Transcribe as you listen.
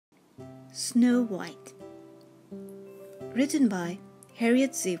Snow White. Written by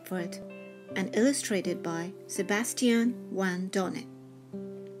Harriet Ziefert and illustrated by Sebastian van Dongen.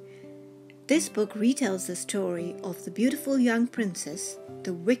 This book retells the story of the beautiful young princess,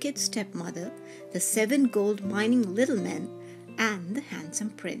 the wicked stepmother, the 7 gold mining little men, and the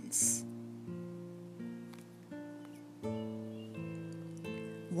handsome prince.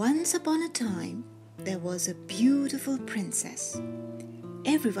 Once upon a time, there was a beautiful princess.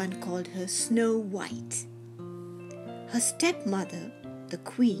 Everyone called her Snow White. Her stepmother, the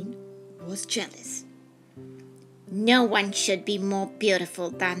queen, was jealous. "No one should be more beautiful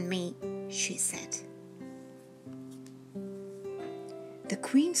than me," she said. The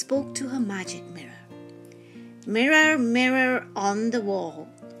queen spoke to her magic mirror. "Mirror, mirror on the wall,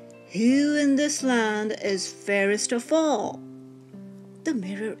 who in this land is fairest of all?" The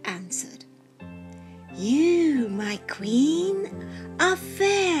mirror answered, "You, my queen, are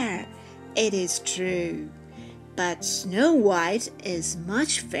fair, it is true, but Snow White is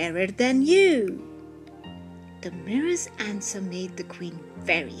much fairer than you." The mirror's answer made the queen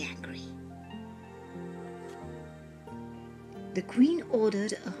very angry. The queen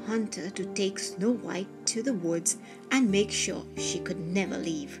ordered a hunter to take Snow White to the woods and make sure she could never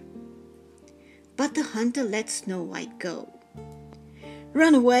leave. But the hunter let Snow White go.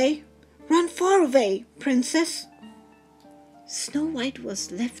 "Run away! Run far away, princess!" Snow White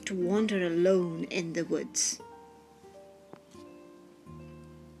was left to wander alone in the woods.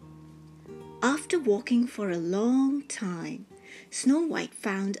 After walking for a long time, Snow White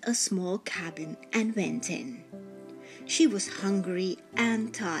found a small cabin and went in. She was hungry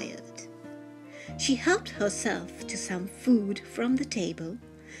and tired. She helped herself to some food from the table,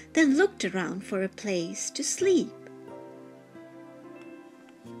 then looked around for a place to sleep.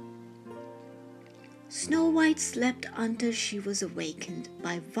 Snow White slept until she was awakened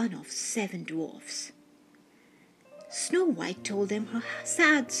by one of 7 dwarfs. Snow White told them her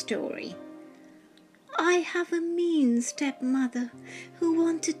sad story. "I have a mean stepmother who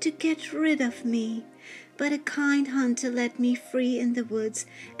wanted to get rid of me, but a kind hunter let me free in the woods,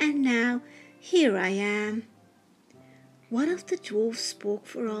 and now here I am." One of the dwarfs spoke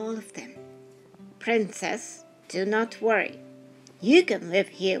for all of them. "Princess, do not worry. You can live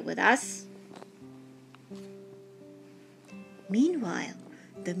here with us." Meanwhile,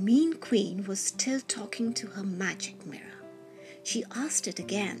 the mean queen was still talking to her magic mirror. She asked it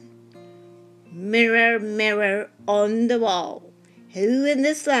again. "Mirror, mirror on the wall, who in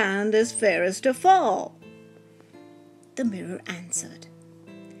this land is fairest of all?" The mirror answered,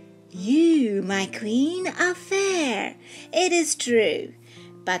 "You, my queen, are fair, it is true,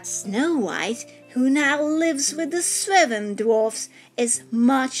 but Snow White, who now lives with the 7 dwarfs, is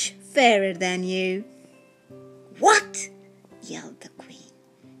much fairer than you." "What?" yelled the queen.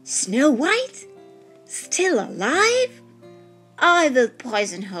 "Snow White? Still alive? I will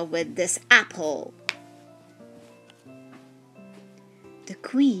poison her with this apple." The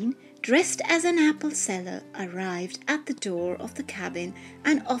queen, dressed as an apple seller, arrived at the door of the cabin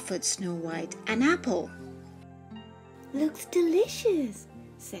and offered Snow White an apple. "Looks delicious,"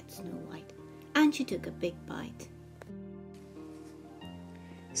 said Snow White, and she took a big bite.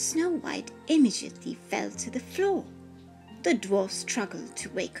 Snow White immediately fell to the floor. The dwarfs struggled to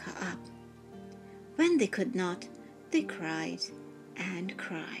wake her up. When they could not, they cried and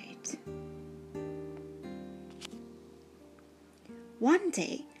cried. One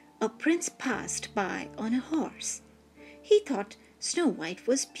day, a prince passed by on a horse. He thought Snow White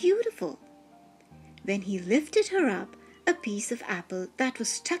was beautiful. When he lifted her up, a piece of apple that was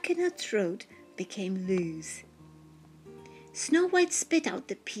stuck in her throat became loose. Snow White spit out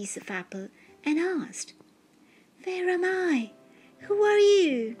the piece of apple and asked, "Where am I? Who are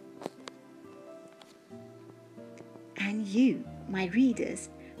you?" And you, my readers,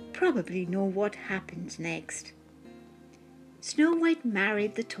 probably know what happened next. Snow White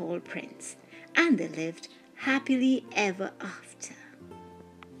married the tall prince, and they lived happily ever after.